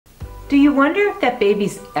Do you wonder if that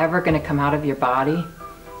baby's ever going to come out of your body?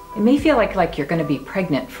 It may feel like you're going to be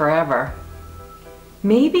pregnant forever.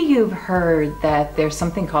 Maybe you've heard that there's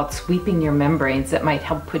something called sweeping your membranes that might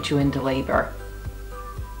help put you into labor.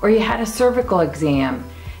 Or you had a cervical exam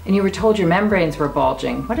and you were told your membranes were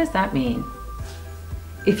bulging. What does that mean?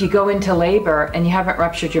 If you go into labor and you haven't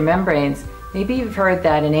ruptured your membranes, maybe you've heard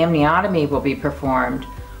that an amniotomy will be performed,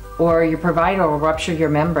 or your provider will rupture your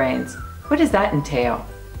membranes. What does that entail?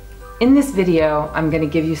 In this video, I'm going to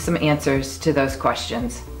give you some answers to those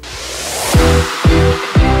questions.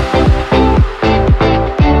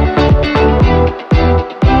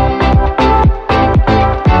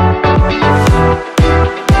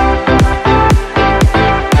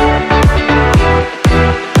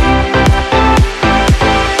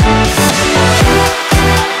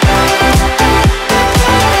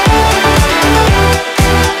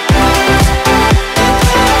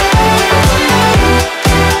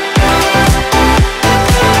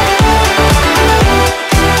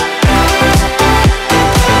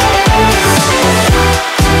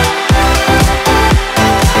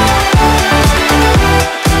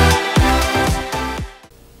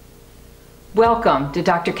 Welcome to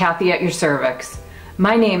Dr. Kathy at Your Cervix.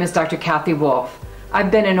 My name is Dr. Kathy Wolf.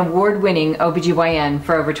 I've been an award-winning OBGYN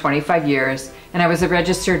for over 25 years, and I was a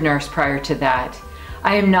registered nurse prior to that.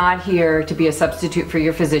 I am not here to be a substitute for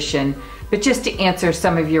your physician, but just to answer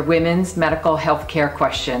some of your women's medical health care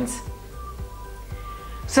questions.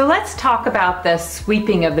 So let's talk about the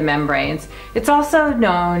sweeping of the membranes. It's also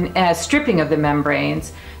known as stripping of the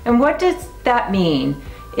membranes. And what does that mean?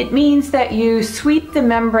 It means that you sweep the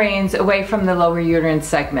membranes away from the lower uterine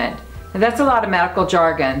segment. Now, that's a lot of medical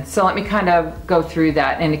jargon, so let me kind of go through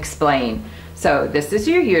that and explain. So this is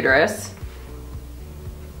your uterus.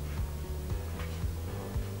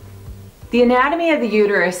 The anatomy of the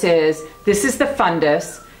uterus is, this is the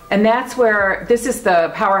fundus, and that's where, this is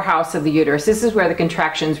the powerhouse of the uterus. This is where the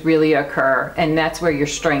contractions really occur, and that's where your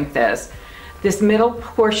strength is. This middle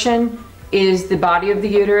portion is the body of the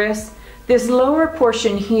uterus. This lower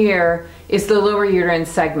portion here is the lower uterine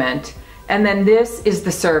segment, and then this is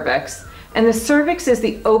the cervix. And the cervix is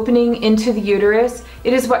the opening into the uterus.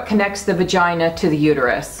 It is what connects the vagina to the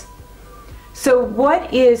uterus. So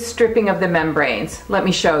what is stripping of the membranes? Let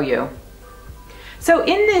me show you. So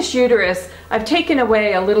in this uterus, I've taken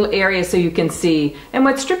away a little area so you can see. And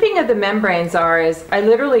what stripping of the membranes are is I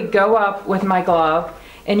literally go up with my glove,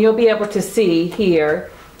 and you'll be able to see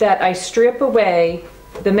here that I strip away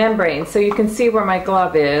the membrane, so you can see where my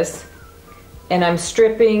glove is, and I'm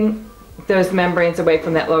stripping those membranes away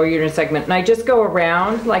from that lower uterine segment, and I just go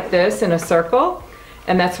around like this in a circle,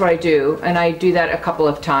 and that's what I do, and I do that a couple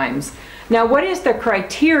of times. Now, what is the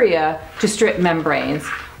criteria to strip membranes?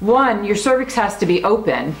 One, your cervix has to be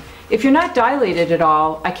open. If you're not dilated at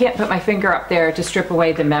all, I can't put my finger up there to strip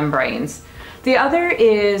away the membranes. The other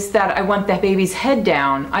is that I want the baby's head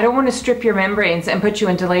down. I don't want to strip your membranes and put you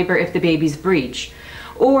into labor if the baby's breech.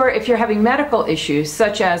 Or if you're having medical issues,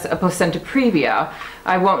 such as a placenta previa,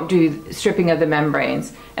 I won't do stripping of the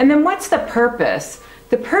membranes. And then what's the purpose?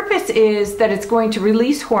 The purpose is that it's going to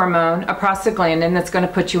release hormone, a prostaglandin, that's going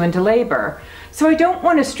to put you into labor. So I don't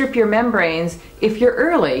want to strip your membranes if you're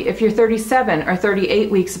early, if you're 37 or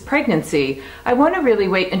 38 weeks of pregnancy. I want to really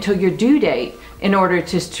wait until your due date in order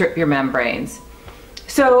to strip your membranes.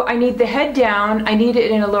 So I need the head down, I need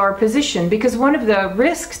it in a lower position, because one of the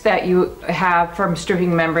risks that you have from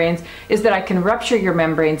stripping membranes is that I can rupture your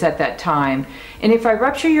membranes at that time. And if I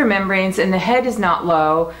rupture your membranes and the head is not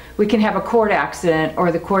low, we can have a cord accident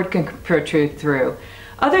or the cord can protrude through.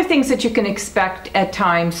 Other things that you can expect at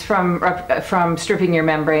times from stripping your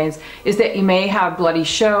membranes is that you may have bloody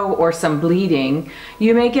show or some bleeding.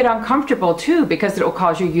 You may get uncomfortable too, because it will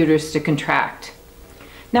cause your uterus to contract.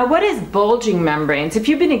 Now, what is bulging membranes? If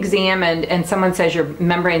you've been examined and someone says your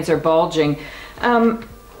membranes are bulging,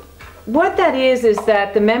 what that is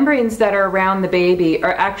that the membranes that are around the baby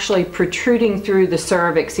are actually protruding through the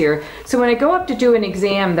cervix here. So when I go up to do an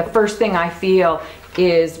exam, the first thing I feel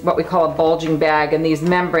is what we call a bulging bag, and these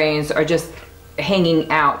membranes are just hanging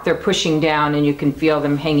out. They're pushing down and you can feel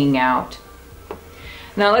them hanging out.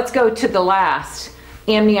 Now let's go to the last,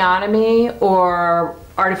 amniotomy or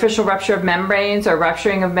artificial rupture of membranes or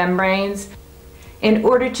rupturing of membranes. In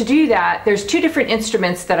order to do that, there's two different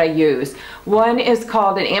instruments that I use. One is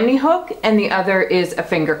called an amni hook and the other is a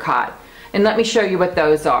finger cot. And let me show you what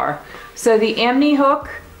those are. So the amni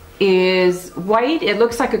hook is white. It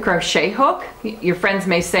looks like a crochet hook. Your friends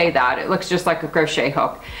may say that. It looks just like a crochet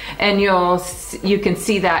hook. And you can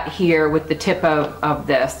see that here with the tip of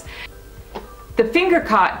this. The finger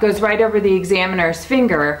cot goes right over the examiner's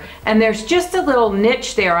finger, and there's just a little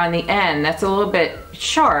niche there on the end that's a little bit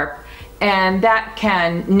sharp, and that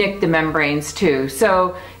can nick the membranes too.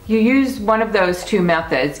 So you use one of those two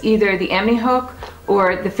methods, either the amni hook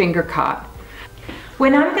or the finger cot.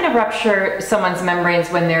 When I'm going to rupture someone's membranes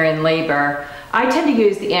when they're in labor, I tend to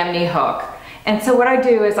use the amni hook. And so what I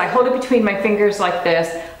do is I hold it between my fingers like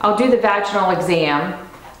this. I'll do the vaginal exam.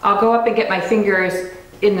 I'll go up and get my fingers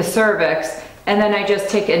in the cervix, and then I just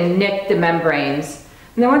take and nick the membranes.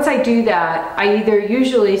 And then once I do that, I either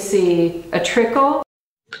usually see a trickle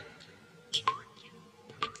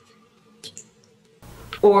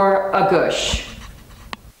or a gush.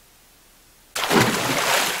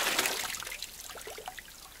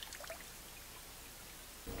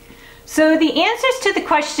 So the answers to the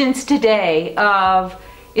questions today of,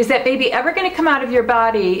 is that baby ever going to come out of your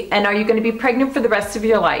body, and are you going to be pregnant for the rest of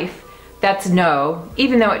your life? That's no,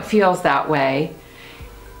 even though it feels that way.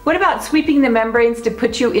 What about sweeping the membranes to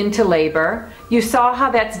put you into labor? You saw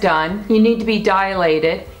how that's done. You need to be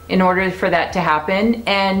dilated in order for that to happen,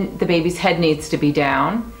 and the baby's head needs to be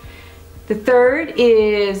down. The third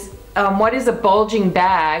is, what is a bulging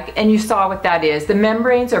bag? And you saw what that is. The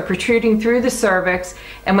membranes are protruding through the cervix,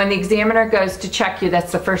 and when the examiner goes to check you,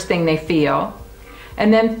 that's the first thing they feel.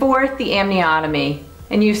 And then fourth, the amniotomy,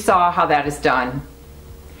 and you saw how that is done.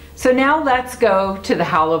 So now let's go to the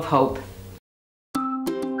Howl of Hope.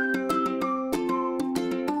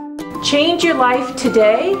 Change your life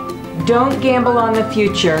today. Don't gamble on the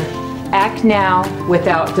future. Act now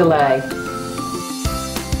without delay.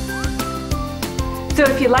 So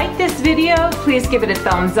if you like this video, please give it a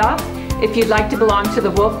thumbs up. If you'd like to belong to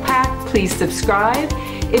the Wolf Pack, please subscribe.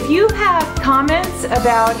 If you have comments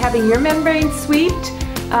about having your membranes swept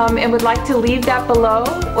and would like to leave that below,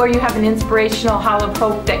 or you have an inspirational Howl of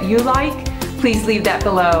Hope that you like, please leave that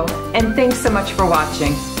below. And thanks so much for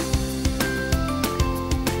watching.